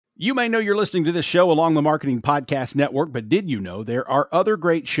You may know you're listening to this show along the Marketing Podcast Network, but did you know there are other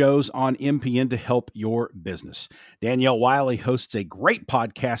great shows on MPN to help your business? Danielle Wiley hosts a great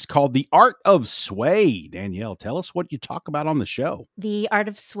podcast called The Art of Sway. Danielle, tell us what you talk about on the show. The Art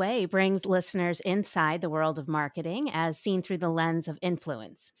of Sway brings listeners inside the world of marketing as seen through the lens of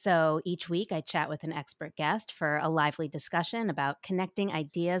influence. So each week I chat with an expert guest for a lively discussion about connecting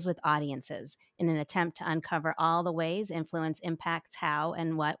ideas with audiences in an attempt to uncover all the ways influence impacts how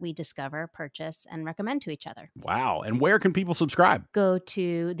and what we discover, purchase, and recommend to each other. Wow. And where can people subscribe? Go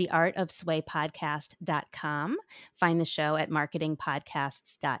to theartofswaypodcast.com, find the show at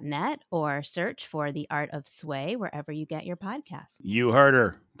marketingpodcasts.net, or search for The Art of Sway wherever you get your podcasts. You heard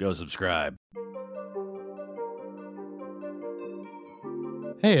her. Go subscribe.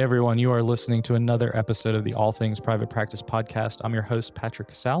 Hey everyone, you are listening to another episode of the All Things Private Practice podcast. I'm your host, Patrick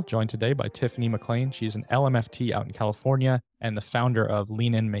Casal, joined today by Tiffany McLain. She's an LMFT out in California and the founder of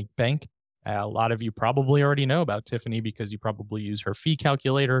Lean In Make Bank. A lot of you probably already know about Tiffany because you probably use her fee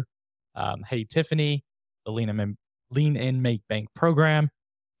calculator. Hey Tiffany, the Lean In Make Bank program.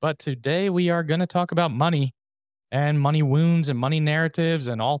 But today we are going to talk about money and money wounds and money narratives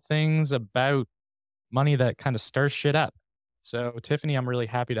and all things about money that kind of stirs shit up. So, Tiffany, I'm really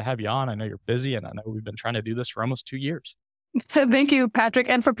happy to have you on. I know you're busy, and I know we've been trying to do this for almost 2 years. Thank you, Patrick.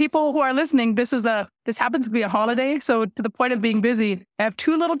 And for people who are listening, this happens to be a holiday. So to the point of being busy, I have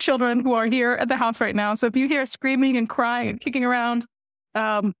 2 little children who are here at the house right now. So if you hear screaming and crying and kicking around,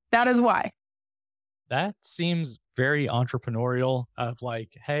 that is why. That seems very entrepreneurial of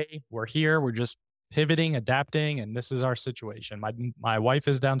like, hey, we're here. We're just pivoting, adapting, and this is our situation. My wife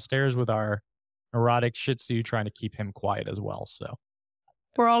is downstairs with our neurotic Shih Tzu trying to keep him quiet as well. So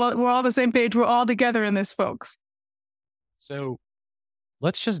we're all on the same page. We're all together in this, folks. So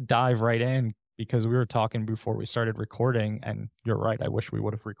let's just dive right in because we were talking before we started recording, and you're right. I wish we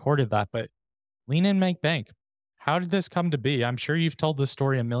would have recorded that, but Lean In Make Bank. How did this come to be? I'm sure you've told this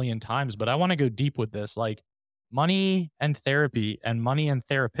story a million times, but I want to go deep with this. Like money and therapy and money and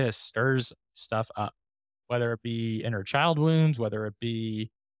therapists stirs stuff up, whether it be inner child wounds, whether it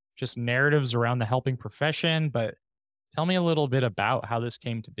be just narratives around the helping profession. But tell me a little bit about how this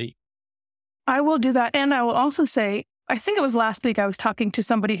came to be. I will do that. And I will also say, I think it was last week I was talking to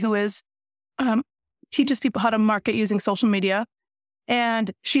somebody who teaches people how to market using social media. And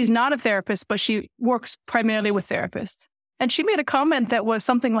she's not a therapist, but she works primarily with therapists. And she made a comment that was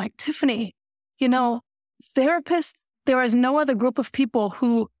something like, Tiffany, therapists, there is no other group of people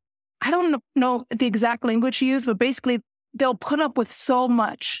who, I don't know the exact language she used, but basically they'll put up with so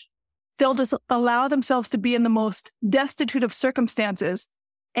much. They'll just allow themselves to be in the most destitute of circumstances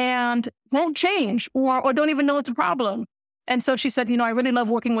and won't change or don't even know it's a problem. And so she said, I really love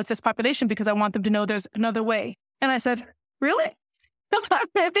working with this population because I want them to know there's another way. And I said, really?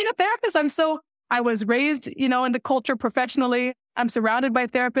 Being a therapist, I was raised, in the culture professionally. I'm surrounded by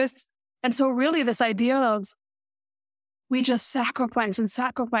therapists. And so really this idea of we just sacrifice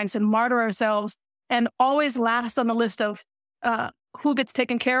and martyr ourselves and always last on the list of who gets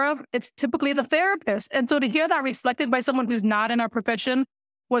taken care of, it's typically the therapist. And so to hear that reflected by someone who's not in our profession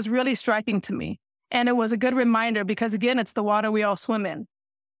was really striking to me. And it was a good reminder because, again, it's the water we all swim in.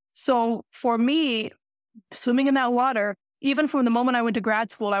 So for me, swimming in that water, even from the moment I went to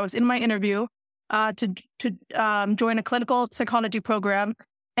grad school, I was in my interview to join a clinical psychology program.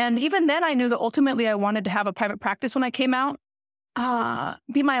 And even then, I knew that ultimately I wanted to have a private practice when I came out,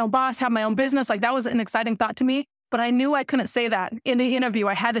 be my own boss, have my own business. Like that was an exciting thought to me. But I knew I couldn't say that in the interview.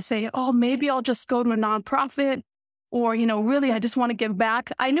 I had to say, maybe I'll just go to a nonprofit or, really, I just want to give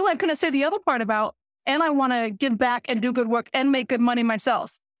back. I knew I couldn't say the other part about, and I want to give back and do good work and make good money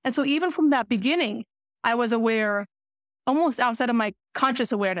myself. And so even from that beginning, I was aware, almost outside of my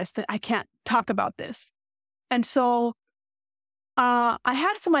conscious awareness, that I can't talk about this. And so I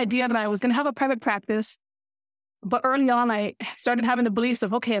had some idea that I was going to have a private practice. But early on, I started having the beliefs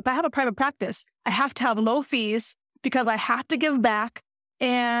of, okay, if I have a private practice, I have to have low fees because I have to give back.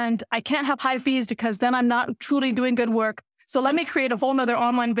 And I can't have high fees because then I'm not truly doing good work. So let me create a whole nother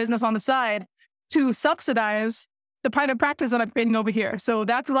online business on the side to subsidize the private practice that I'm creating over here. So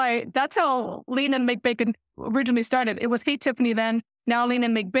that's how Lean In Make Bank originally started. It was Hey Tiffany then, now Lean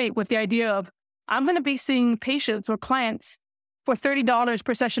In Make Bank, with the idea of I'm going to be seeing patients or clients for $30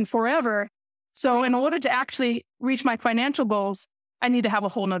 per session forever. So in order to actually reach my financial goals, I need to have a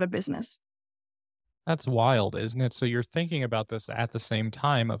whole nother business. That's wild, isn't it? So you're thinking about this at the same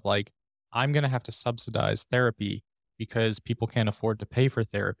time of like, I'm going to have to subsidize therapy because people can't afford to pay for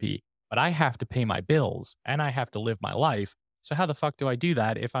therapy, but I have to pay my bills and I have to live my life. So how the fuck do I do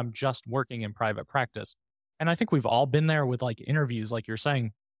that if I'm just working in private practice? And I think we've all been there with like interviews, like you're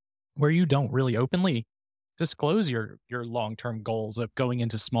saying, where you don't really openly disclose your long-term goals of going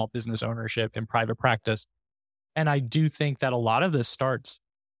into small business ownership and private practice. And I do think that a lot of this starts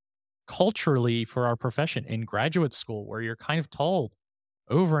culturally for our profession in graduate school, where you're kind of told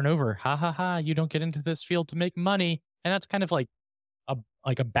over and over, ha ha ha, you don't get into this field to make money. And that's kind of like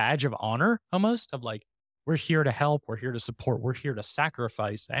a badge of honor almost, of like, we're here to help, we're here to support, we're here to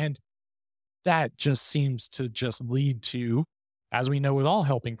sacrifice. And that just seems to just lead to, as we know with all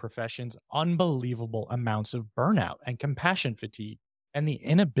helping professions, unbelievable amounts of burnout and compassion fatigue and the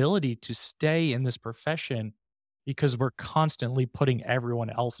inability to stay in this profession because we're constantly putting everyone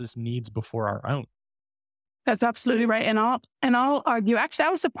else's needs before our own. That's absolutely right. And I'll argue, actually, I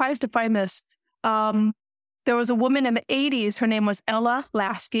was surprised to find this. There was a woman in the 80s. Her name was Ella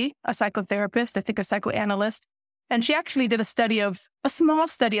Lasky, a psychotherapist, I think a psychoanalyst. And she actually did a small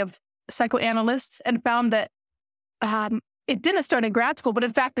study of psychoanalysts and found that it didn't start in grad school, but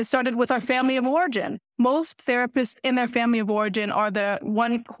in fact, it started with our family of origin. Most therapists in their family of origin are the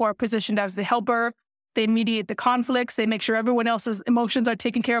one who are positioned as the helper. They mediate the conflicts. They make sure everyone else's emotions are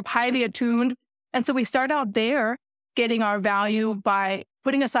taken care of, highly attuned. And so we start out there getting our value by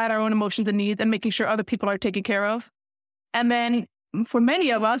putting aside our own emotions and needs and making sure other people are taken care of. And then for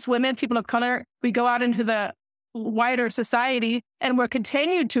many of us, women, people of color, we go out into the wider society and we're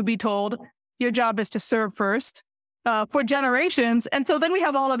continued to be told your job is to serve first for generations. And so then we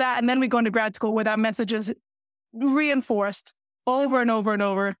have all of that. And then we go into grad school where that message is reinforced over and over and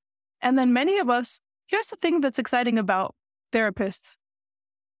over. And then many of us, here's the thing that's exciting about therapists.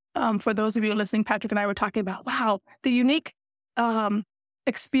 For those of you listening, Patrick and I were talking about, wow, the unique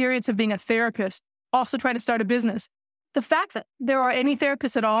experience of being a therapist, also trying to start a business. The fact that there are any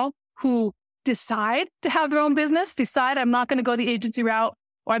therapists at all who decide to have their own business, decide I'm not going to go the agency route,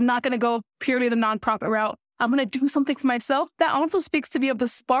 or I'm not going to go purely the nonprofit route. I'm going to do something for myself. That also speaks to me of the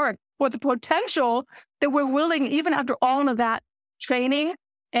spark or the potential that we're willing, even after all of that training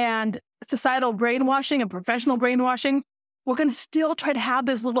and societal brainwashing and professional brainwashing, we're going to still try to have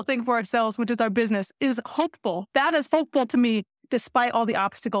this little thing for ourselves, which is our business, is hopeful. That is hopeful to me, despite all the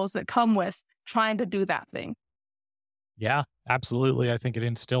obstacles that come with trying to do that thing. Yeah, absolutely. I think it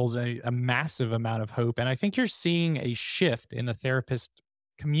instills a massive amount of hope. And I think you're seeing a shift in the therapist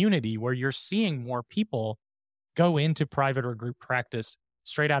community where you're seeing more people go into private or group practice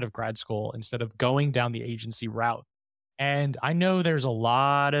straight out of grad school instead of going down the agency route. And I know there's a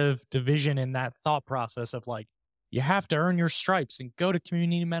lot of division in that thought process of like, you have to earn your stripes and go to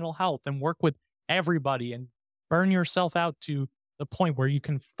community mental health and work with everybody and burn yourself out to the point where you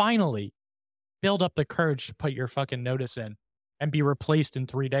can finally build up the courage to put your fucking notice in and be replaced in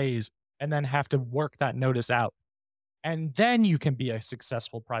 3 days and then have to work that notice out. And then you can be a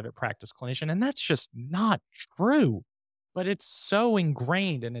successful private practice clinician. And that's just not true. But it's so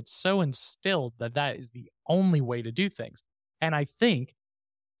ingrained and it's so instilled that that is the only way to do things. And I think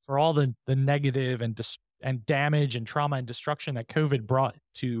for all the negative and damage and trauma and destruction that COVID brought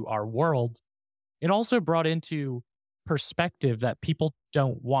to our world, it also brought into perspective that people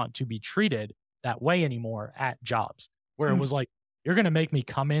don't want to be treated that way anymore at jobs, where it was like, you're going to make me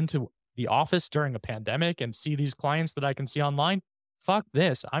come into the office during a pandemic and see these clients that I can see online. Fuck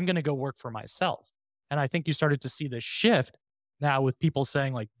this. I'm going to go work for myself. And I think you started to see this shift now with people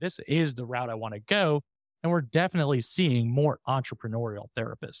saying like, this is the route I want to go. And we're definitely seeing more entrepreneurial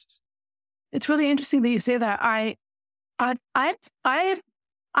therapists. It's really interesting that you say that. I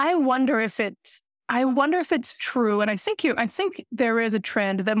wonder if it's true. And I think there is a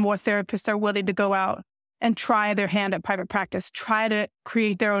trend that more therapists are willing to go out and try their hand at private practice, try to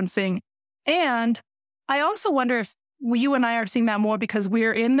create their own thing. And I also wonder if you and I are seeing that more because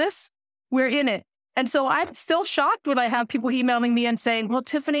we're in it. And so I'm still shocked when I have people emailing me and saying, well,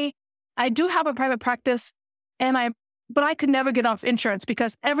 Tiffany, I do have a private practice but I could never get off insurance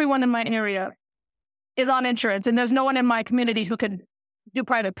because everyone in my area is on insurance and there's no one in my community who could do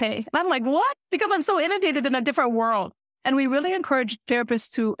private pay. And I'm like, what? Because I'm so inundated in a different world. And we really encourage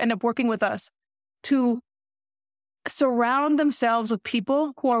therapists to end up working with us to surround themselves with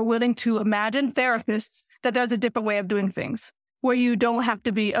people who are willing to imagine, therapists, that there's a different way of doing things where you don't have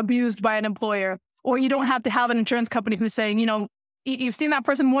to be abused by an employer or you don't have to have an insurance company who's saying, you've seen that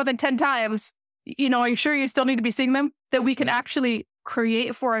person more than 10 times. Are you sure you still need to be seeing them? That we can actually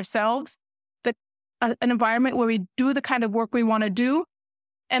create for ourselves an environment where we do the kind of work we want to do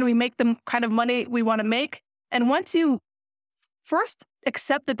and we make the kind of money we want to make. And once you first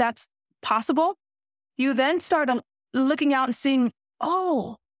accept that that's possible, you then start looking out and seeing,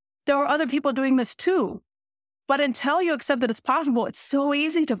 oh, there are other people doing this too. But until you accept that it's possible, it's so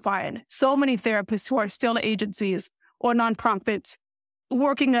easy to find so many therapists who are still agencies or nonprofits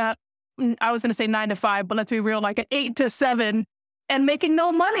working at I was going to say 9 to 5, but let's be real, like an 8 to 7 and making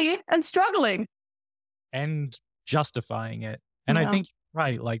no money and struggling. And justifying it. And I think,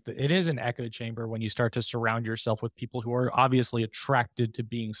 right, like it is an echo chamber when you start to surround yourself with people who are obviously attracted to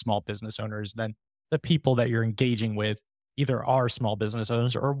being small business owners. Then the people that you're engaging with either are small business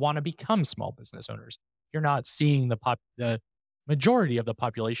owners or want to become small business owners. You're not seeing the majority of the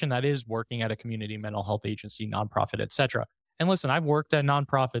population that is working at a community mental health agency, nonprofit, et cetera. And listen, I've worked at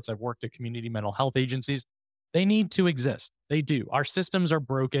nonprofits, I've worked at community mental health agencies. They need to exist. They do. Our systems are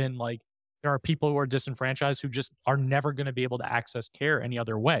broken. Like, there are people who are disenfranchised who just are never going to be able to access care any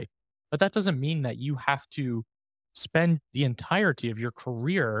other way. But that doesn't mean that you have to spend the entirety of your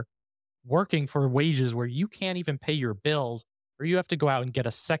career working for wages where you can't even pay your bills, or you have to go out and get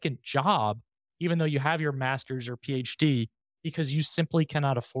a second job, even though you have your master's or PhD, because you simply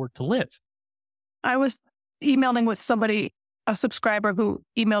cannot afford to live. I was emailing with somebody, a subscriber who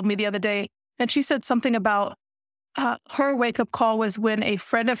emailed me the other day, and she said something about her wake-up call was when a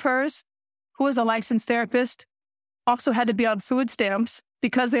friend of hers, who is a licensed therapist, also had to be on food stamps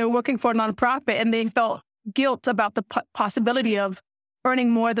because they were working for a nonprofit, and they felt guilt about the possibility of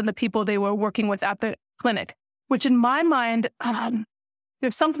earning more than the people they were working with at the clinic, which in my mind,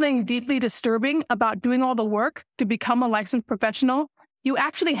 there's something deeply disturbing about doing all the work to become a licensed professional. You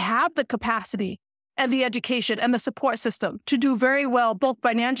actually have the capacity and the education and the support system to do very well, both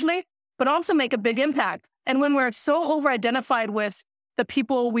financially, but also make a big impact. And when we're so over-identified with the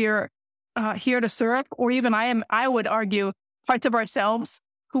people we're here to serve, or even I would argue, parts of ourselves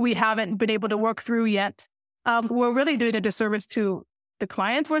who we haven't been able to work through yet, we're really doing a disservice to the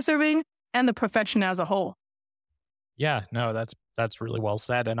clients we're serving and the profession as a whole. Yeah, no, that's really well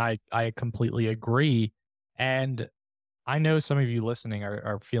said. And I completely agree. And I know some of you listening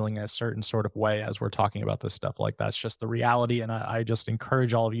are feeling a certain sort of way as we're talking about this stuff. Like, that's just the reality. And I just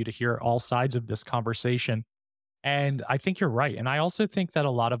encourage all of you to hear all sides of this conversation. And I think you're right. And I also think that a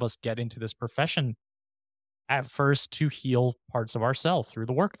lot of us get into this profession at first to heal parts of ourselves through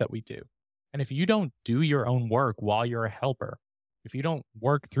the work that we do. And if you don't do your own work while you're a helper, if you don't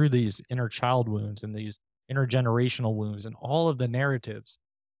work through these inner child wounds and these intergenerational wounds and all of the narratives,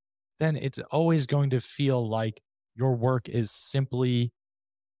 then it's always going to feel like your work is simply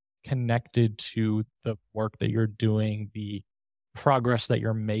connected to the work that you're doing, the progress that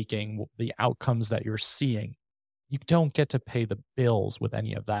you're making, the outcomes that you're seeing. You don't get to pay the bills with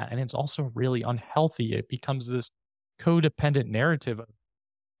any of that. And it's also really unhealthy. It becomes this codependent narrative of,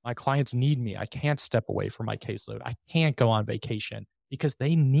 my clients need me. I can't step away from my caseload. I can't go on vacation because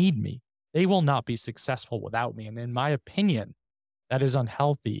they need me. They will not be successful without me. And in my opinion, that is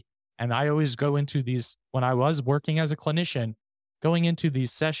unhealthy. And I always go into these, when I was working as a clinician, going into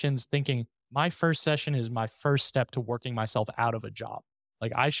these sessions thinking my first session is my first step to working myself out of a job.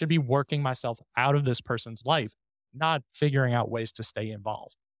 Like, I should be working myself out of this person's life, not figuring out ways to stay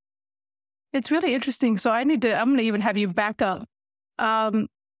involved. It's really interesting. So I'm going to even have you back up.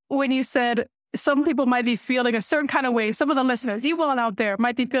 When you said some people might be feeling a certain kind of way, some of the listeners, you all out there,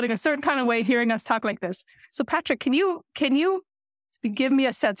 might be feeling a certain kind of way hearing us talk like this. So Patrick, can you give me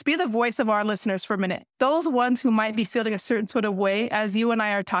a sense, be the voice of our listeners for a minute, those ones who might be feeling a certain sort of way as you and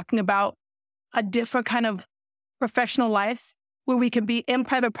I are talking about a different kind of professional life where we can be in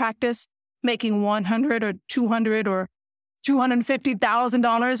private practice making $100 or $200 or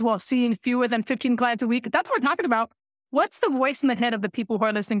 $250,000 while seeing fewer than 15 clients a week. That's what we're talking about. What's the voice in the head of the people who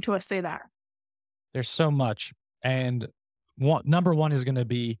are listening to us say that? There's so much. And number one is going to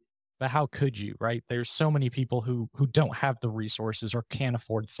be, but how could you, right? There's so many people who don't have the resources or can't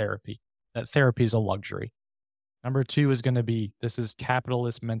afford therapy, that therapy is a luxury. Number two is going to be, this is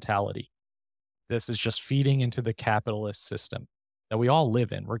capitalist mentality. This is just feeding into the capitalist system that we all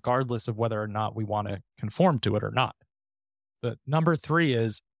live in, regardless of whether or not we want to conform to it or not. The number three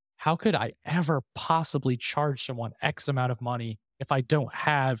is, how could I ever possibly charge someone X amount of money if I don't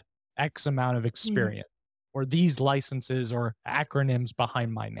have X amount of experience or these licenses or acronyms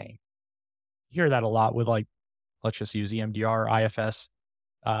behind my name? You hear that a lot with, like, let's just use EMDR, IFS.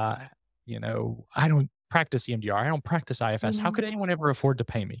 I don't practice EMDR. I don't practice IFS. How could anyone ever afford to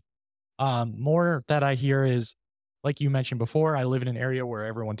pay me? More that I hear is, like you mentioned before, I live in an area where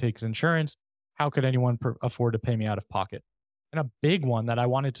everyone takes insurance. How could anyone afford to pay me out of pocket? And a big one that I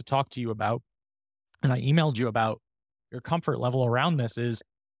wanted to talk to you about, and I emailed you about your comfort level around this, is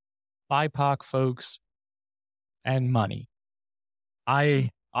BIPOC folks and money.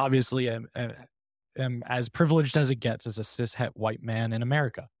 I obviously am as privileged as it gets as a cishet white man in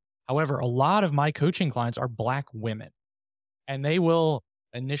America. However, a lot of my coaching clients are Black women, and they will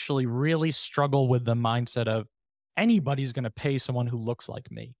initially really struggle with the mindset of, anybody's going to pay someone who looks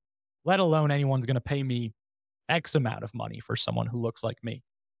like me. let alone anyone's going to pay me X amount of money for someone who looks like me.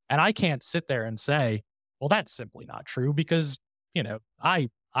 And I can't sit there and say, well, that's simply not true because, I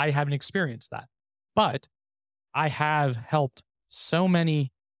haven't experienced that. But I have helped so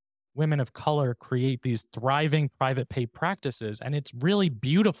many women of color create these thriving private pay practices. And it's really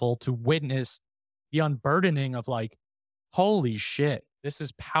beautiful to witness the unburdening of like, holy shit, this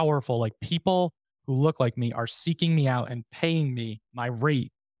is powerful. Like people who look like me are seeking me out and paying me my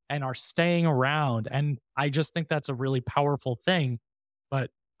rate and are staying around. And I just think that's a really powerful thing. But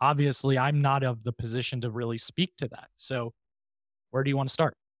obviously, I'm not of the position to really speak to that. So where do you want to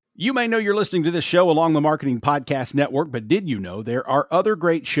start? You may know you're listening to this show along the Marketing Podcast Network, but did you know there are other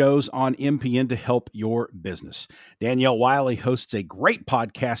great shows on MPN to help your business? Danielle Wiley hosts a great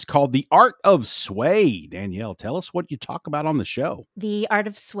podcast called The Art of Sway. Danielle, tell us what you talk about on the show. The Art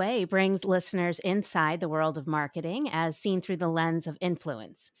of Sway brings listeners inside the world of marketing as seen through the lens of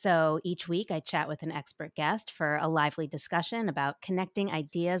influence. So each week I chat with an expert guest for a lively discussion about connecting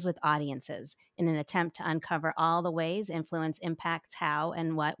ideas with audiences in an attempt to uncover all the ways influence impacts how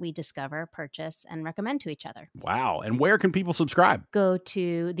and what we discover, purchase, and recommend to each other. Wow. And where can people subscribe? Go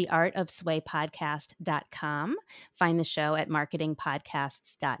to theartofswaypodcast.com, find the show at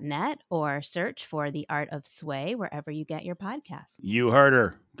marketingpodcasts.net, or search for The Art of Sway wherever you get your podcasts. You heard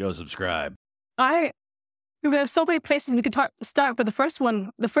her. Go subscribe. There's so many places we could start, but the first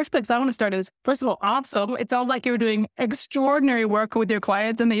place I want to start is, first of all, awesome. It sounds like you're doing extraordinary work with your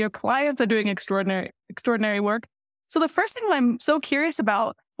clients and that your clients are doing extraordinary work. So the first thing I'm so curious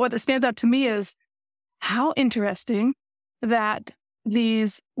about, what stands out to me is how interesting that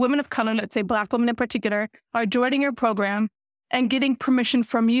these women of color, let's say Black women in particular, are joining your program and getting permission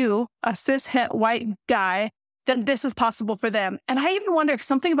from you, a cis het white guy, that this is possible for them. And I even wonder if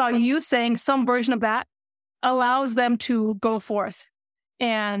something about you saying some version of that allows them to go forth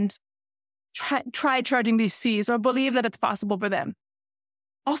and try charging these fees or believe that it's possible for them.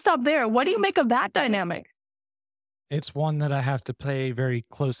 I'll stop there. What do you make of that dynamic? It's one that I have to pay very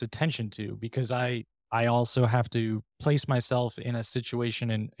close attention to because I also have to place myself in a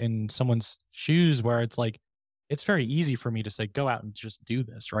situation in someone's shoes where it's like, it's very easy for me to say, go out and just do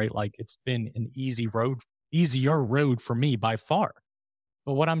this, right? Like it's been an easier road for me by far.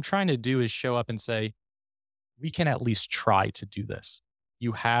 But what I'm trying to do is show up and say, we can at least try to do this.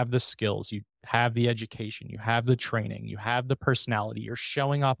 You have the skills, you have the education, you have the training, you have the personality, you're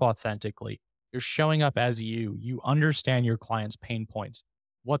showing up authentically, you're showing up as you understand your clients' pain points,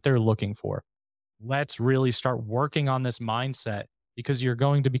 what they're looking for. Let's really start working on this mindset because you're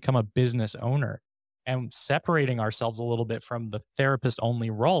going to become a business owner and separating ourselves a little bit from the therapist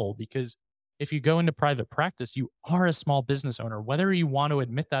only role. Because if you go into private practice, you are a small business owner, whether you want to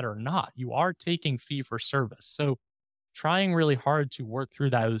admit that or not, you are taking fee for service. So trying really hard to work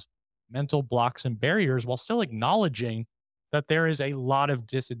through those mental blocks and barriers while still acknowledging that there is a lot of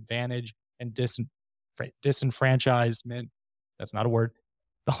disadvantage and disenfranchisement. That's not a word.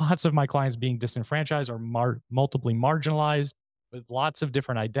 Lots of my clients being disenfranchised or multiply marginalized with lots of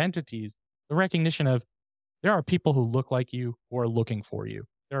different identities. The recognition of there are people who look like you who are looking for you.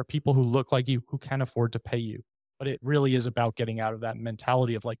 There are people who look like you who can afford to pay you. But it really is about getting out of that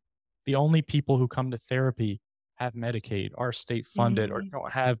mentality of like the only people who come to therapy have Medicaid, are state funded, or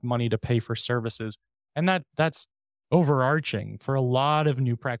don't have money to pay for services. And that's overarching for a lot of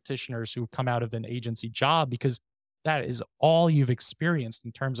new practitioners who come out of an agency job because that is all you've experienced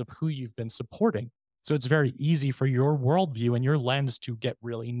in terms of who you've been supporting. So it's very easy for your worldview and your lens to get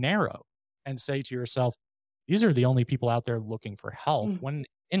really narrow and say to yourself, these are the only people out there looking for help, when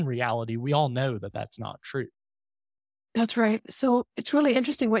in reality, we all know that that's not true. That's right. So it's really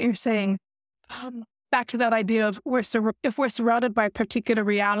interesting what you're saying. Back to that idea of if we're surrounded by a particular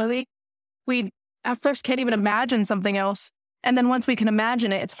reality, we at first can't even imagine something else. And then once we can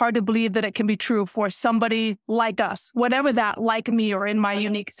imagine it, it's hard to believe that it can be true for somebody like us, whatever that like me or in my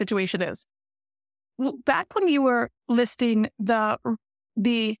unique situation is. Back when you were listing how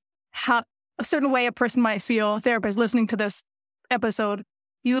a certain way a person might feel, a therapist listening to this episode,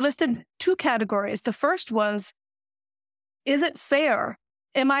 you listed two categories. The first was, is it fair?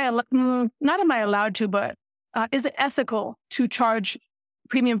 Am I allowed to, but is it ethical to charge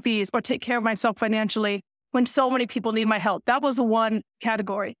premium fees or take care of myself financially when so many people need my help? That was the one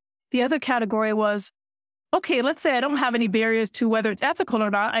category. The other category was, okay, let's say I don't have any barriers to whether it's ethical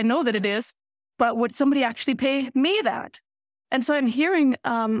or not. I know that it is, but would somebody actually pay me that? And so I'm hearing,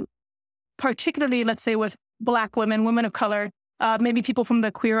 particularly, let's say with Black women, women of color, maybe people from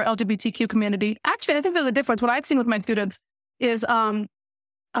the queer LGBTQ community. Actually, I think there's a difference. What I've seen with my students is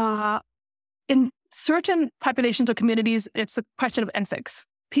in certain populations or communities, it's a question of ethics.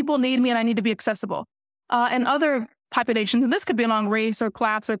 people need me and I need to be accessible. And other populations, and this could be along race or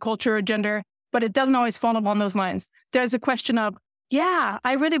class or culture or gender, but it doesn't always fall along those lines. There's a question of, yeah,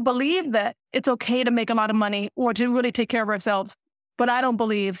 I really believe that it's okay to make a lot of money or to really take care of ourselves, but I don't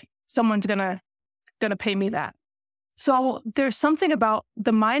believe someone's gonna pay me that. So there's something about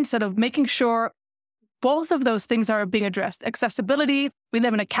the mindset of making sure both of those things are being addressed. Accessibility, we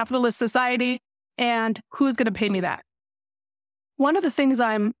live in a capitalist society, and who's going to pay me that? One of the things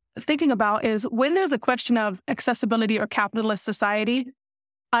I'm thinking about is when there's a question of accessibility or capitalist society,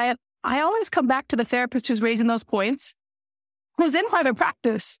 I always come back to the therapist who's raising those points, who's in private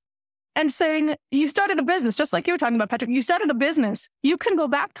practice, and saying, you started a business, just like you were talking about, Patrick, you started a business. You can go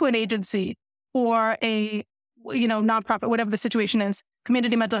back to an agency or a nonprofit, whatever the situation is,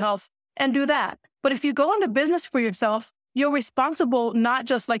 community mental health, and do that. But if you go into business for yourself, you're responsible, not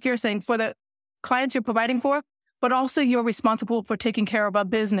just like you're saying, for the clients you're providing for, but also you're responsible for taking care of a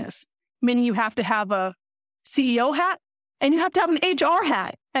business, meaning you have to have a CEO hat and you have to have an HR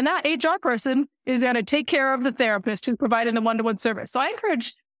hat. And that HR person is going to take care of the therapist who's providing the one-to-one service. So I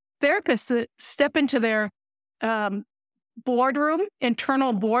encourage therapists to step into their boardroom,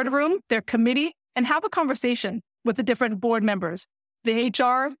 internal boardroom, their committee, and have a conversation with the different board members, the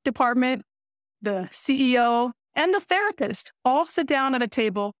HR department, the CEO, and the therapist all sit down at a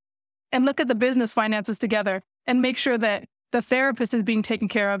table and look at the business finances together and make sure that the therapist is being taken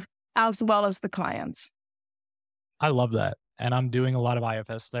care of as well as the clients. I love that. And I'm doing a lot of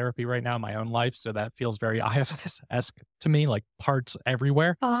IFS therapy right now in my own life. So that feels very IFS-esque to me, like parts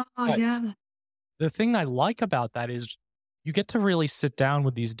everywhere. Oh, yeah. The thing I like about that is you get to really sit down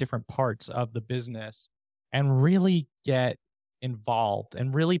with these different parts of the business and really get involved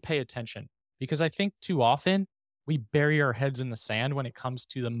and really pay attention. Because I think too often we bury our heads in the sand when it comes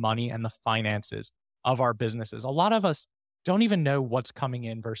to the money and the finances of our businesses. A lot of us don't even know what's coming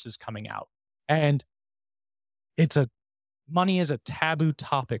in versus coming out. And money is a taboo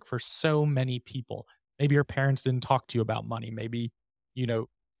topic for so many people. Maybe your parents didn't talk to you about money. Maybe,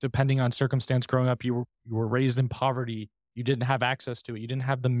 depending on circumstance growing up, you were raised in poverty. You didn't have access to it. You didn't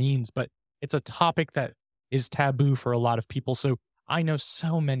have the means, but it's a topic that is taboo for a lot of people. So I know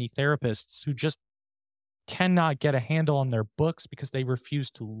so many therapists who just cannot get a handle on their books because they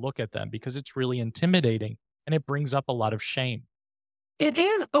refuse to look at them because it's really intimidating and it brings up a lot of shame. It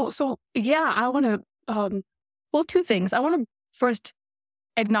is. Oh, so yeah, I want to, two things. I want to first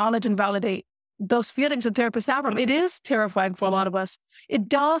acknowledge and validate those feelings that therapists have. It is terrifying for a lot of us. It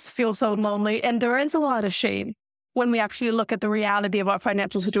does feel so lonely, and there is a lot of shame when we actually look at the reality of our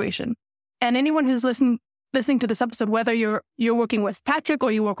financial situation. And anyone who's listening to this episode, whether you're working with Patrick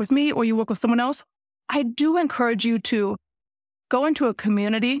or you work with me or you work with someone else, I do encourage you to go into a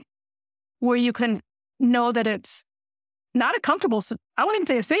community where you can know that it's not a comfortable, I wouldn't even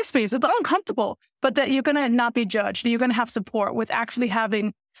say a safe space, it's uncomfortable, but that you're going to not be judged. You're going to have support with actually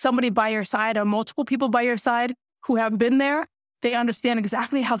having somebody by your side or multiple people by your side who have been there. They understand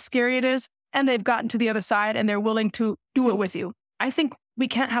exactly how scary it is, and they've gotten to the other side and they're willing to do it with you. I think we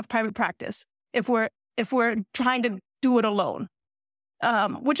can't have private practice if we're trying to do it alone,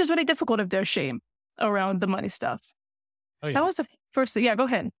 which is really difficult if there's shame around the money stuff. Oh, yeah. That was the first thing. Yeah, go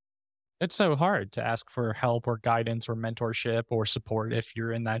ahead. It's so hard to ask for help or guidance or mentorship or support if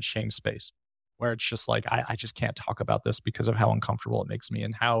you're in that shame space where it's just like, I just can't talk about this because of how uncomfortable it makes me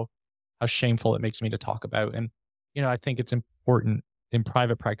and how shameful it makes me to talk about. And, I think it's important in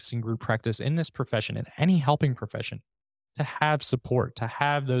private practice, in group practice, in this profession, in any helping profession, to have support, to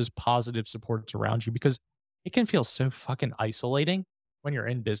have those positive supports around you, because it can feel so fucking isolating when you're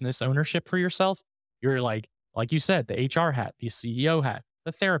in business ownership for yourself. You're like you said, the HR hat, the CEO hat,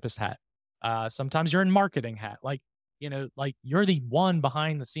 the therapist hat. Sometimes you're in marketing hat, like you're the one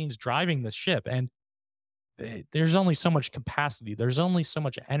behind the scenes driving the ship, and there's only so much capacity. There's only so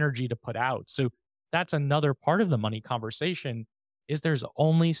much energy to put out. So that's another part of the money conversation is there's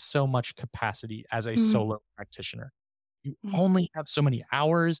only so much capacity as a solo practitioner. You only have so many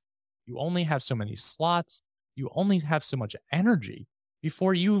hours. You only have so many slots. You only have so much energy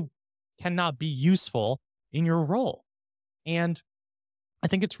before you cannot be useful in your role. And I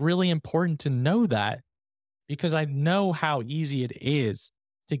think it's really important to know that, because I know how easy it is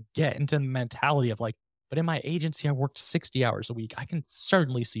to get into the mentality of like, but in my agency, I worked 60 hours a week. I can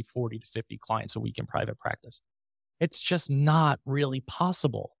certainly see 40 to 50 clients a week in private practice. It's just not really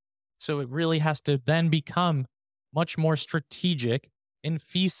possible. So it really has to then become much more strategic in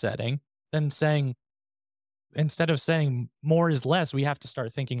fee setting than saying, instead of saying more is less, we have to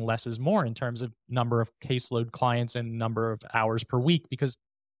start thinking less is more in terms of number of caseload clients and number of hours per week, because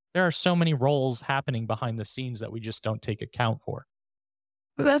there are so many roles happening behind the scenes that we just don't take account for.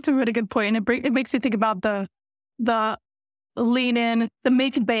 That's a really good point. And it makes me think about the lean in, the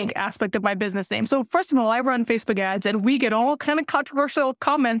make bank aspect of my business name. So first of all, I run Facebook ads and we get all kind of controversial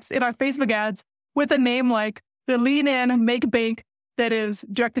comments in our Facebook ads with a name like the lean in make bank that is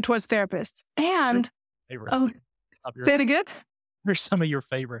directed towards therapists. And say it again. There's some of your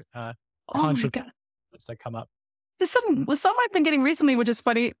favorite controversies that come up. Some I've been getting recently, which is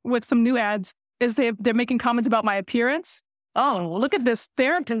funny with some new ads, is they're making comments about my appearance. Oh, look at this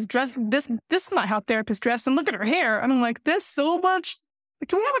therapist dress. This is not how therapists dress. And look at her hair. And I'm like, there's so much.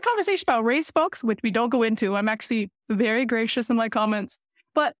 Can we have a conversation about race, folks? Which we don't go into. I'm actually very gracious in my comments.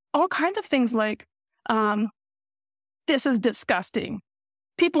 But all kinds of things like, this is disgusting.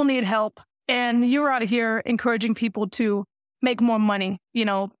 People need help. And you're out of here encouraging people to make more money,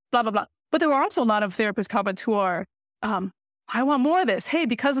 blah, blah, blah. But there are also a lot of therapist comments who are, I want more of this. Hey,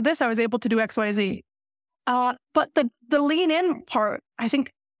 because of this, I was able to do X, Y, Z. But the lean in part, I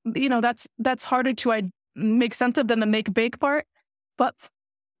think, that's harder to make sense of than the make bake part. But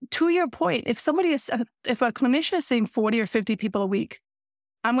to your point, if a clinician is seeing 40 or 50 people a week,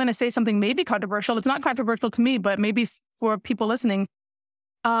 I'm going to say something maybe controversial. It's not controversial to me, but maybe for people listening.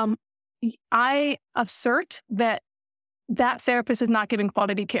 I assert that therapist is not giving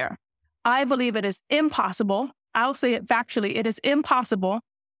quality care. I believe it is impossible. I'll say it factually. It is impossible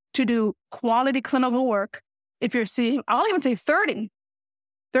to do quality clinical work if you're seeing, I'll even say 30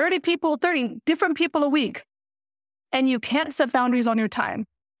 different people a week, and you can't set boundaries on your time,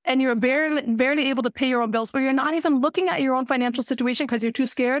 and you're barely able to pay your own bills, or you're not even looking at your own financial situation because you're too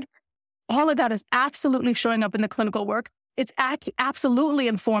scared. All of that is absolutely showing up in the clinical work. It's absolutely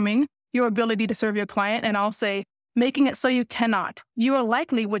informing your ability to serve your client, and I'll say making it so you cannot. You are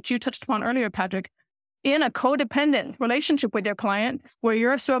likely, which you touched upon earlier, Patrick, in a codependent relationship with your client where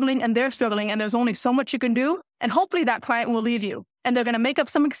you're struggling and they're struggling and there's only so much you can do. And hopefully that client will leave you and they're going to make up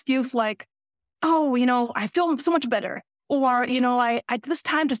some excuse like, oh, I feel so much better. Or, this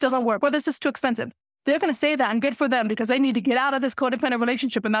time just doesn't work. Or this is too expensive. They're going to say that, and good for them because they need to get out of this codependent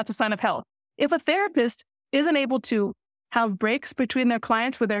relationship, and that's a sign of health. If a therapist isn't able to have breaks between their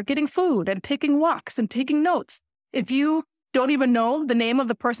clients where they're getting food and taking walks and taking notes, if you don't even know the name of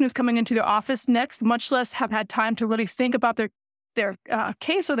the person who's coming into their office next, much less have had time to really think about their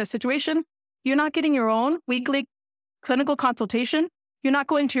case or their situation, you're not getting your own weekly clinical consultation. You're not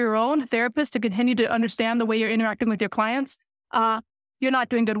going to your own therapist to continue to understand the way you're interacting with your clients. You're not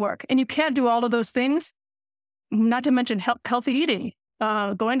doing good work. And you can't do all of those things, not to mention healthy eating,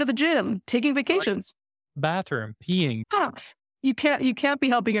 going to the gym, taking vacations. Bathroom, peeing. You can't be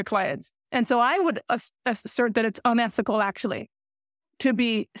helping your clients. And so I would assert that it's unethical, actually, to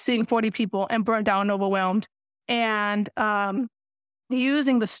be seeing 40 people and burnt out and overwhelmed, and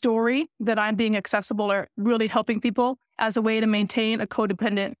using the story that I'm being accessible or really helping people as a way to maintain a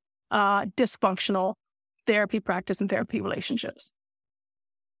codependent, dysfunctional therapy practice and therapy relationships.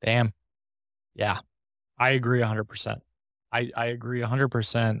 Damn. Yeah, I agree 100%. I agree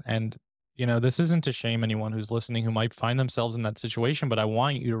 100%. And this isn't to shame anyone who's listening who might find themselves in that situation, but I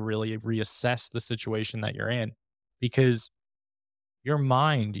want you to really reassess the situation that you're in, because your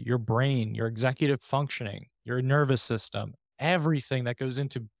mind, your brain, your executive functioning, your nervous system, everything that goes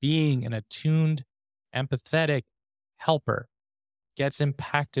into being an attuned, empathetic helper gets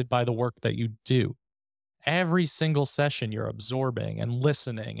impacted by the work that you do. Every single session you're absorbing and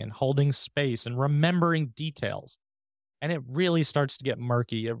listening and holding space and remembering details. And it really starts to get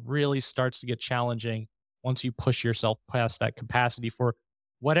murky. It really starts to get challenging once you push yourself past that capacity for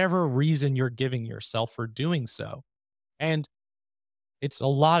whatever reason you're giving yourself for doing so. And it's a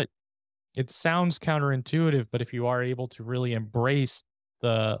lot. It sounds counterintuitive, but if you are able to really embrace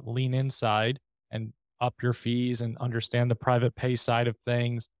the lean inside and up your fees and understand the private pay side of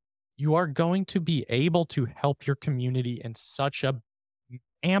things, you are going to be able to help your community in such a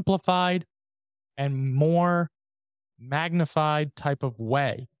amplified and more magnified type of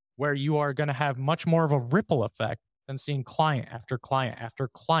way, where you are going to have much more of a ripple effect than seeing client after client after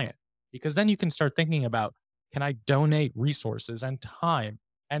client. Because then you can start thinking about, can I donate resources and time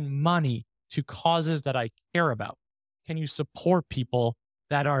and money to causes that I care about? Can you support people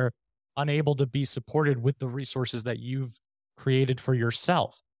that are unable to be supported with the resources that you've created for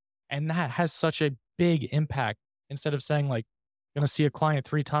yourself? And that has such a big impact, instead of saying like, I'm going to see a client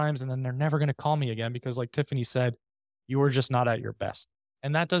 3 times and then they're never going to call me again because, like Tiffany said, you were just not at your best.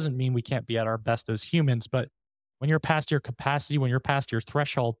 And that doesn't mean we can't be at our best as humans, but when you're past your capacity, when you're past your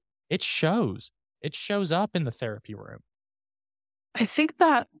threshold, it shows. It shows up in the therapy room. I think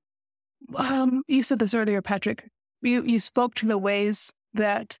that you said this earlier, Patrick. You spoke to the ways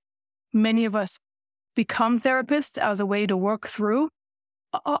that many of us become therapists as a way to work through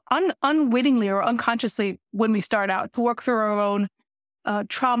unwittingly or unconsciously when we start out to work through our own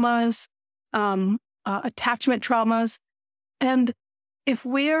traumas, attachment traumas. And if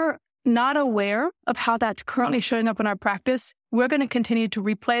we're not aware of how that's currently showing up in our practice, we're going to continue to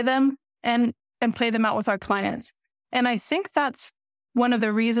replay them and play them out with our clients. And I think that's one of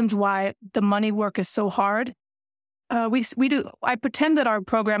the reasons why the money work is so hard. I pretend that our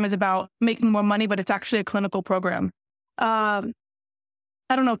program is about making more money, but it's actually a clinical program. I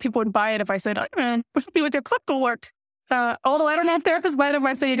don't know if people would buy it if I said, what's be with your clinical work? Although I don't have therapists, why do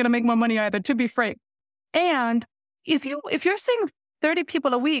I say you're going to make more money either, to be frank. And if you're seeing 30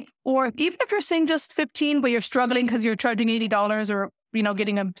 people a week, or even if you're seeing just 15, but you're struggling because you're charging $80 or,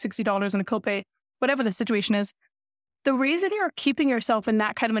 getting a $60 in a copay, whatever the situation is, the reason you're keeping yourself in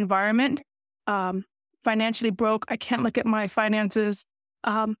that kind of environment, financially broke, I can't look at my finances,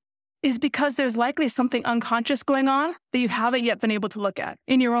 is because there's likely something unconscious going on that you haven't yet been able to look at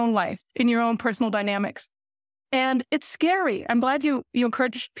in your own life, in your own personal dynamics. And it's scary. I'm glad you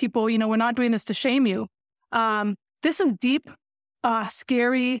encourage people, we're not doing this to shame you. This is deep,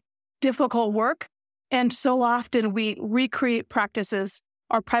 scary, difficult work. And so often we recreate practices,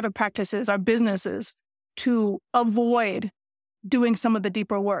 our private practices, our businesses, to avoid doing some of the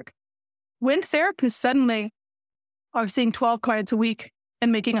deeper work. When therapists suddenly are seeing 12 clients a week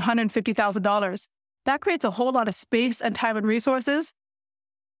and making $150,000, that creates a whole lot of space and time and resources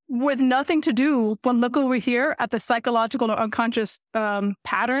with nothing to do but look over here at the psychological or unconscious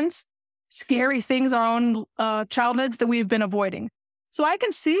patterns, scary things, our own childhoods that we've been avoiding. So I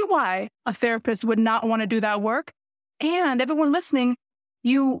can see why a therapist would not want to do that work. And everyone listening,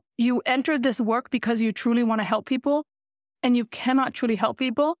 you entered this work because you truly want to help people, and you cannot truly help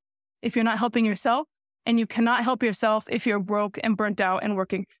people if you're not helping yourself, and you cannot help yourself if you're broke and burnt out and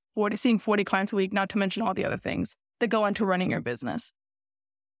seeing 40 clients a week, not to mention all the other things that go into running your business.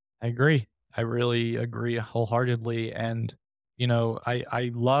 I agree. I really agree wholeheartedly. And,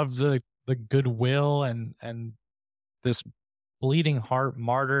 I love the goodwill and this bleeding heart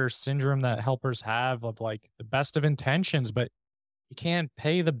martyr syndrome that helpers have of like the best of intentions, but you can't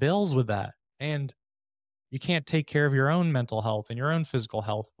pay the bills with that. And you can't take care of your own mental health and your own physical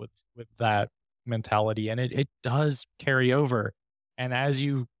health with that mentality. And it does carry over. And as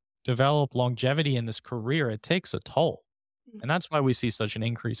you develop longevity in this career, it takes a toll. And that's why we see such an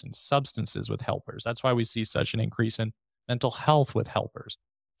increase in substances with helpers. That's why we see such an increase in mental health with helpers,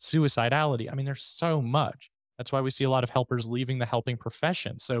 suicidality. I mean, there's so much. That's why we see a lot of helpers leaving the helping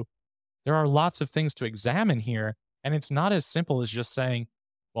profession. So there are lots of things to examine here. And it's not as simple as just saying,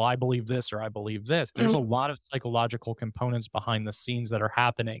 well, I believe this or I believe this. There's a lot of psychological components behind the scenes that are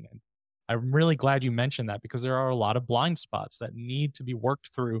happening. And I'm really glad you mentioned that, because there are a lot of blind spots that need to be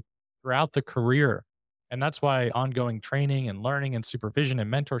worked through throughout the career. And that's why ongoing training and learning and supervision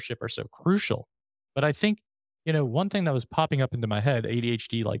and mentorship are so crucial. But I think, one thing that was popping up into my head,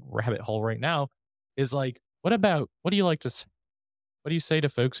 ADHD, like rabbit hole right now, is like, what do you say to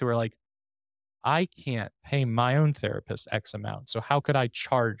folks who are like, I can't pay my own therapist X amount, so how could I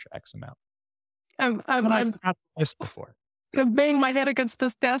charge X amount? I'm had this before. banging my head against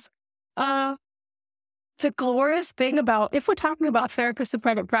this desk. The glorious thing about, if we're talking about therapists in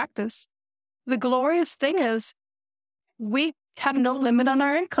private practice, the glorious thing is we have no limit on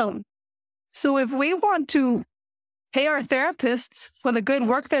our income. So if we want to pay our therapists for the good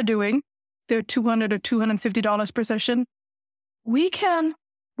work they're doing, they're $200 or $250 per session, we can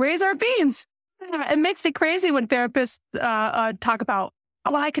raise our fees. It makes me crazy when therapists talk about,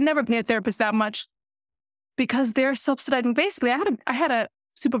 I can never pay a therapist that much, because they're subsidizing. Basically, I had a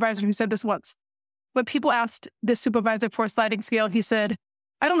supervisor who said this once. When people asked this supervisor for a sliding scale, he said,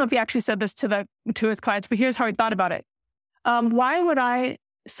 I don't know if he actually said this to his clients, but here's how he thought about it. Why would I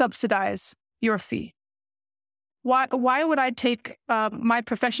subsidize your fee? Why would I take my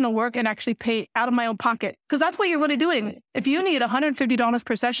professional work and actually pay out of my own pocket? Because that's what you're really doing. If you need $150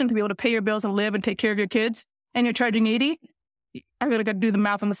 per session to be able to pay your bills and live and take care of your kids, and you're charging $80, I'm going to do the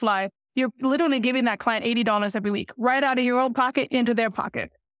math on the fly. You're literally giving that client $80 every week, right out of your own pocket into their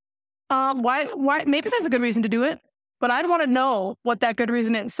pocket. Why? Maybe there's a good reason to do it, but I'd want to know what that good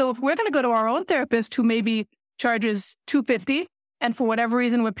reason is. So if we're going to go to our own therapist who maybe charges $250, and for whatever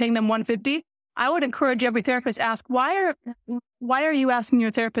reason we're paying them $150, I would encourage every therapist to ask, why are you asking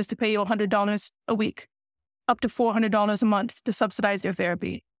your therapist to pay you $100 a week, up to $400 a month to subsidize your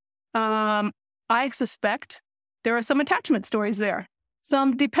therapy? I suspect there are some attachment stories there,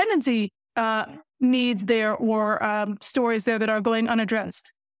 some dependency needs there, or stories there that are going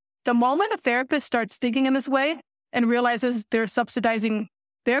unaddressed. The moment a therapist starts thinking in this way and realizes they're subsidizing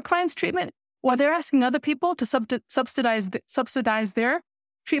their client's treatment, or they're asking other people to subsidize their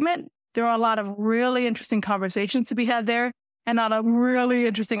treatment, there are a lot of really interesting conversations to be had there and a lot of really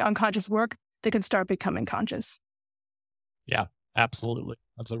interesting unconscious work that can start becoming conscious. Yeah, absolutely.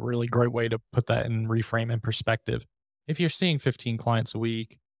 That's a really great way to put that in reframe and perspective. If you're seeing 15 clients a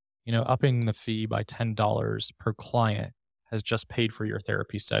week, upping the fee by $10 per client has just paid for your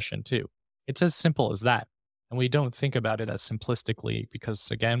therapy session too. It's as simple as that. And we don't think about it as simplistically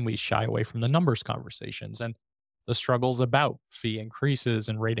because, again, we shy away from the numbers conversations and the struggles about fee increases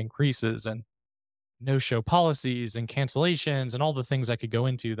and rate increases and no-show policies and cancellations and all the things I could go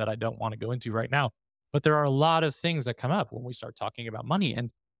into that I don't want to go into right now. But there are a lot of things that come up when we start talking about money.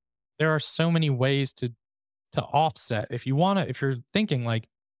 And there are so many ways to offset. If you're thinking like,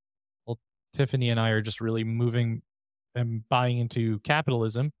 well, Tiffany and I are just really moving and buying into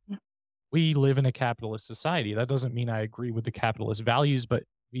capitalism. We live in a capitalist society. That doesn't mean I agree with the capitalist values, but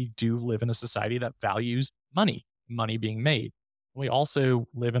we do live in a society that values money being made. We also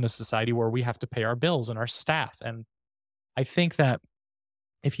live in a society where we have to pay our bills and our staff. And I think that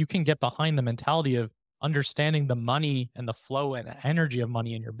if you can get behind the mentality of understanding the money and the flow and energy of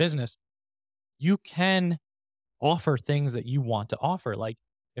money in your business, you can offer things that you want to offer. Like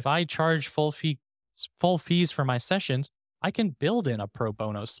if I charge full fees for my sessions, I can build in a pro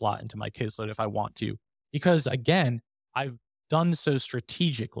bono slot into my caseload if I want to, because again, I've done so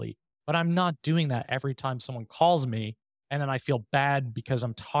strategically, but I'm not doing that every time someone calls me and then I feel bad because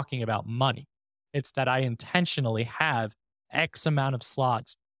I'm talking about money. It's that I intentionally have X amount of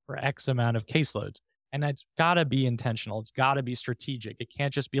slots for X amount of caseloads. And that's got to be intentional. It's got to be strategic. It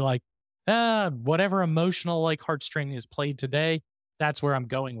can't just be like, whatever emotional like heartstring is played today, that's where I'm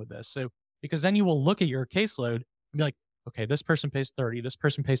going with this. So, because then you will look at your caseload and be like, okay, this person pays 30, this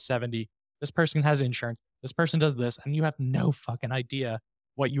person pays 70, this person has insurance, this person does this, and you have no fucking idea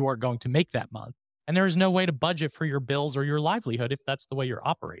what you are going to make that month. And there is no way to budget for your bills or your livelihood if that's the way you're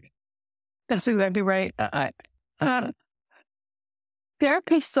operating. That's exactly right.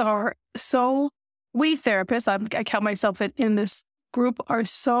 Therapists are we therapists, I count myself in this group, are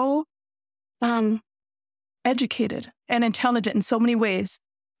so educated and intelligent in so many ways.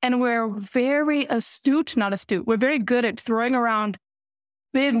 And we're very we're very good at throwing around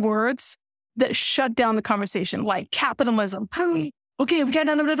big words that shut down the conversation, like capitalism. Okay, we got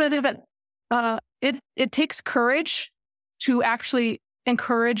it takes courage to actually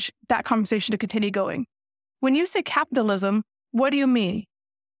encourage that conversation to continue going. When you say capitalism, what do you mean?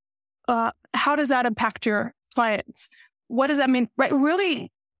 How does that impact your clients? What does that mean? Right,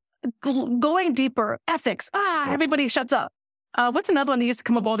 really going deeper. Ethics. Everybody shuts up. What's another one that used to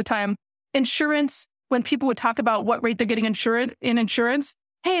come up all the time? Insurance. When people would talk about what rate they're getting insured in insurance.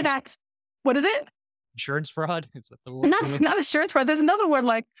 Hey, what is it? Insurance fraud. Is that the word? Not insurance fraud. There's another word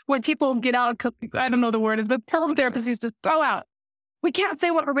like when people get out. I don't know the word is, but therapists used to throw out. We can't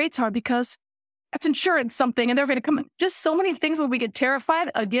say what our rates are because that's insurance something, and they're going to come in. Just so many things where we get terrified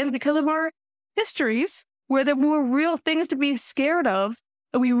again because of our histories, where there were real things to be scared of,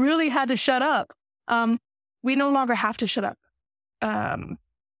 and we really had to shut up. We no longer have to shut up.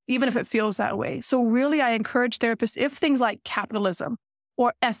 Even if it feels that way. So really, I encourage therapists, if things like capitalism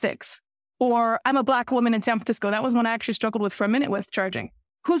or ethics, or I'm a Black woman in San Francisco, that was one I actually struggled with for a minute with charging.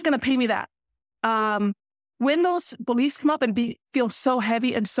 Who's going to pay me that? When those beliefs come up and feel so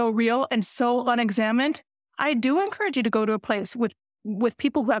heavy and so real and so unexamined, I do encourage you to go to a place with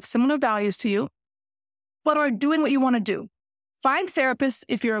people who have similar values to you, but are doing what you want to do. Find therapists,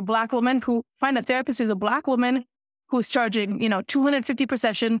 if you're a Black woman, find a therapist who's a Black woman who's charging, $250 per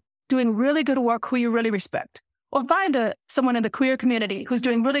session, doing really good work, who you really respect. Or find someone in the queer community who's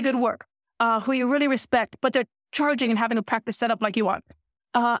doing really good work, who you really respect, but they're charging and having a practice set up like you want.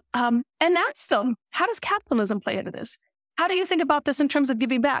 And ask them, how does capitalism play into this? How do you think about this in terms of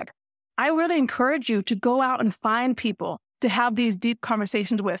giving back? I really encourage you to go out and find people to have these deep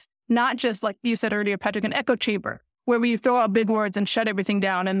conversations with, not just like you said earlier, Patrick, an echo chamber where we throw out big words and shut everything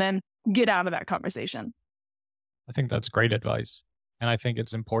down and then get out of that conversation. I think that's great advice. And I think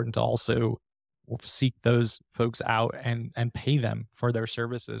it's important to also seek those folks out and pay them for their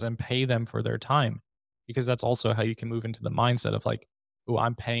services and pay them for their time, because that's also how you can move into the mindset of like, oh,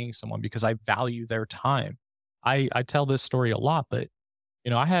 I'm paying someone because I value their time. I tell this story a lot, but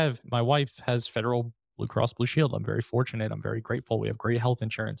my wife has federal Blue Cross Blue Shield. I'm very fortunate. I'm very grateful. We have great health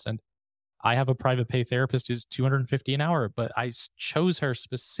insurance, and I have a private pay therapist who's $250 an hour, but I chose her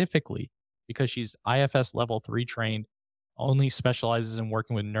specifically because she's IFS level 3 trained, only specializes in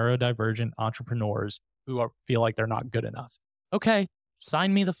working with neurodivergent entrepreneurs who feel like they're not good enough. Okay,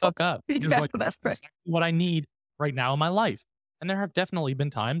 sign me the fuck up. It's like, that's exactly what I need right now in my life. And there have definitely been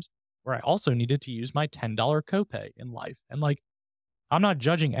times where I also needed to use my $10 copay in life. And like, I'm not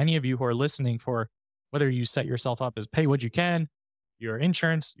judging any of you who are listening for whether you set yourself up as pay what you can, your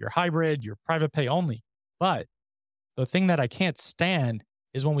insurance, your hybrid, your private pay only. But the thing that I can't stand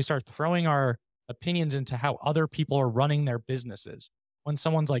is when we start throwing our opinions into how other people are running their businesses. When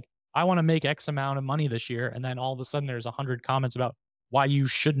someone's like, I want to make X amount of money this year, and then all of a sudden there's 100 comments about why you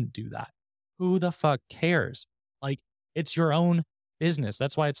shouldn't do that. Who the fuck cares? Like, it's your own business.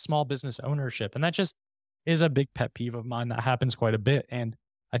 That's why it's small business ownership. And that just is a big pet peeve of mine that happens quite a bit. And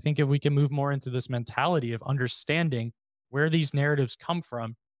I think if we can move more into this mentality of understanding where these narratives come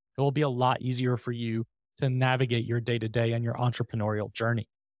from, it will be a lot easier for you to navigate your day-to-day and your entrepreneurial journey.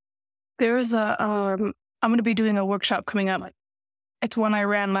 There is I'm going to be doing a workshop coming up. It's one I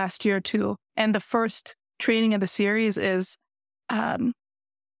ran last year too. And the first training of the series is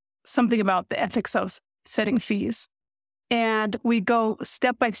something about the ethics of setting fees. And we go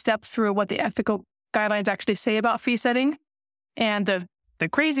step by step through what the ethical guidelines actually say about fee setting. And the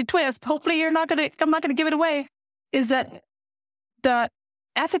crazy twist, hopefully I'm not going to give it away, is that the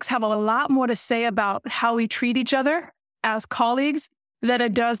ethics have a lot more to say about how we treat each other as colleagues than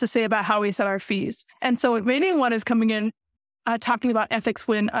it does to say about how we set our fees. And so if anyone is coming in talking about ethics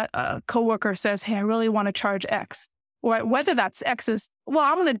when a coworker says, hey, I really want to charge X, or whether that's X is, well,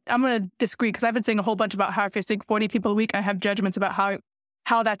 I'm gonna disagree, because I've been saying a whole bunch about how if you're seeing 40 people a week, I have judgments about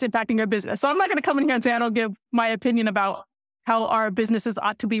how that's impacting your business. So I'm not going to come in here and say I don't give my opinion about how our businesses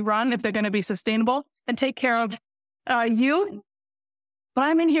ought to be run if they're going to be sustainable and take care of you. But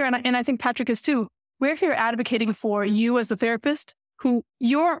I'm in here, and I think Patrick is too. We're here advocating for you as a therapist, who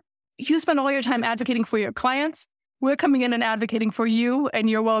you spend all your time advocating for your clients. We're coming in and advocating for you and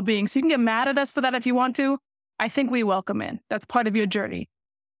your well-being. So you can get mad at us for that if you want to. I think we welcome in. That's part of your journey.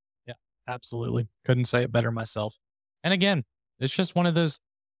 Yeah, absolutely. Couldn't say it better myself. And again, it's just one of those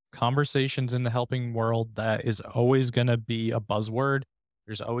conversations in the helping world that is always going to be a buzzword.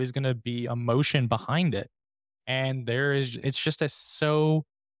 There's always going to be emotion behind it. And it's just so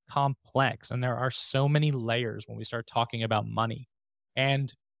complex, and there are so many layers when we start talking about money.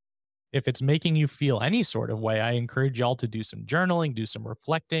 And if it's making you feel any sort of way, I encourage y'all to do some journaling, do some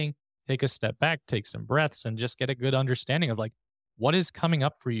reflecting, take a step back, take some breaths, and just get a good understanding of like, what is coming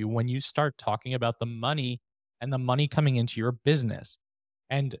up for you when you start talking about the money and the money coming into your business,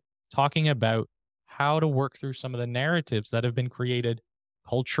 and talking about how to work through some of the narratives that have been created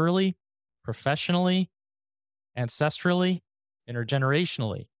culturally, professionally, ancestrally,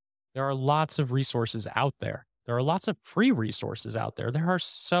 intergenerationally. There are lots of resources out there. There are lots of free resources out there. There is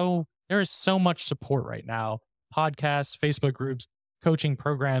so much support right now. Podcasts, Facebook groups, coaching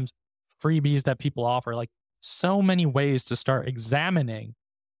programs, freebies that people offer, like so many ways to start examining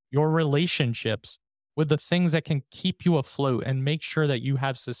your relationships with the things that can keep you afloat and make sure that you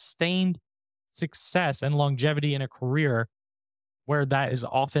have sustained success and longevity in a career where that is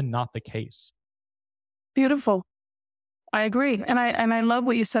often not the case. Beautiful. I agree. And I love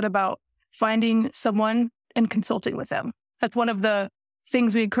what you said about finding someone and consulting with them. That's one of the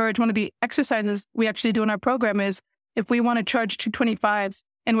things we encourage. One of the exercises we actually do in our program is if we want to charge $225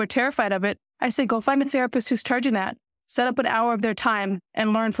 and we're terrified of it, I say, go find a therapist who's charging that. Set up an hour of their time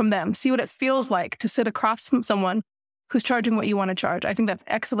and learn from them. See what it feels like to sit across from someone who's charging what you want to charge. I think that's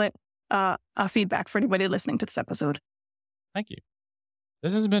excellent feedback for anybody listening to this episode. Thank you.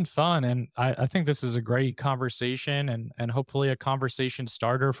 This has been fun, and I think this is a great conversation and hopefully a conversation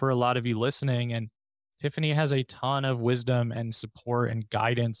starter for a lot of you listening. And Tiffany has a ton of wisdom and support and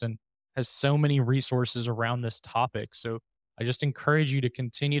guidance and has so many resources around this topic. So I just encourage you to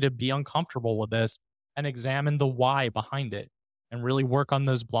continue to be uncomfortable with this and examine the why behind it and really work on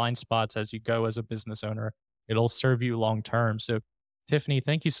those blind spots as you go as a business owner. It'll serve you long term. So Tiffany,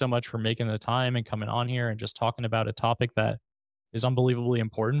 thank you so much for making the time and coming on here and just talking about a topic that is unbelievably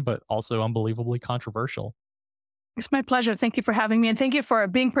important, but also unbelievably controversial. It's my pleasure. Thank you for having me. And thank you for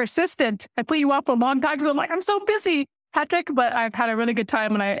being persistent. I put you up a long time because I'm like, I'm so busy, Patrick, but I've had a really good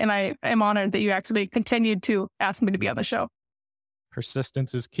time. And I am honored that you actually continued to ask me to be on the show.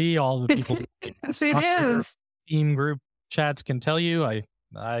 Persistence is key. All the people Yes, it is. Team group chats can tell you.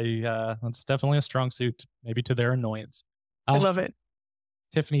 That's definitely a strong suit, maybe to their annoyance. I love it.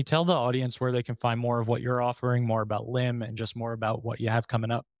 Tiffany, tell the audience where they can find more of what you're offering, more about LIM, and just more about what you have coming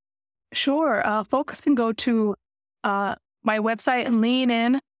up. Sure. Folks can go to my website,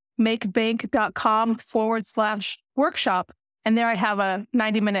 leaninmakebank.com/workshop. And there I have a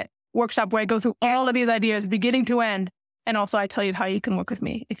 90-minute workshop where I go through all of these ideas, beginning to end. And also I tell you how you can work with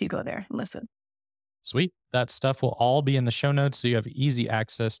me if you go there and listen. Sweet. That stuff will all be in the show notes, so you have easy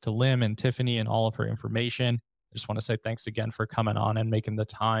access to Lim and Tiffany and all of her information. I just want to say thanks again for coming on and making the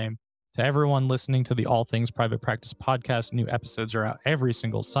time To everyone listening to the All Things Private Practice podcast, new episodes are out every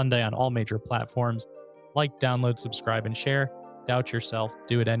single Sunday on all major platforms. Like, download, subscribe, and share. Doubt yourself.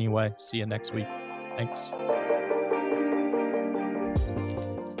 Do it anyway. See you next week. Thanks.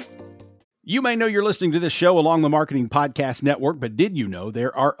 You may know you're listening to this show along the Marketing Podcast Network, but did you know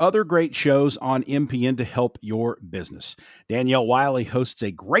there are other great shows on MPN to help your business? Danielle Wiley hosts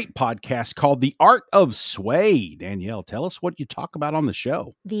a great podcast called The Art of Sway. Danielle, tell us what you talk about on the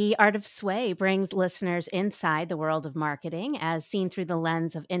show. The Art of Sway brings listeners inside the world of marketing as seen through the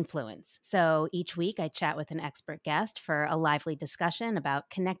lens of influence. So each week I chat with an expert guest for a lively discussion about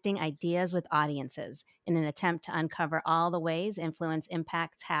connecting ideas with audiences in an attempt to uncover all the ways influence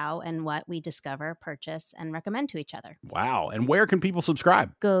impacts how and what we discover, purchase, and recommend to each other. Wow. And where can people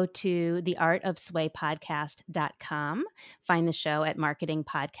subscribe? Go to theartofswaypodcast.com, find the show at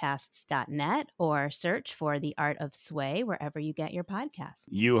marketingpodcasts.net, or search for The Art of Sway wherever you get your podcasts.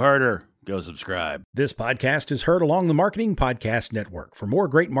 You heard her. Go subscribe. This podcast is heard along the Marketing Podcast Network. For more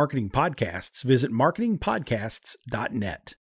great marketing podcasts, visit marketingpodcasts.net.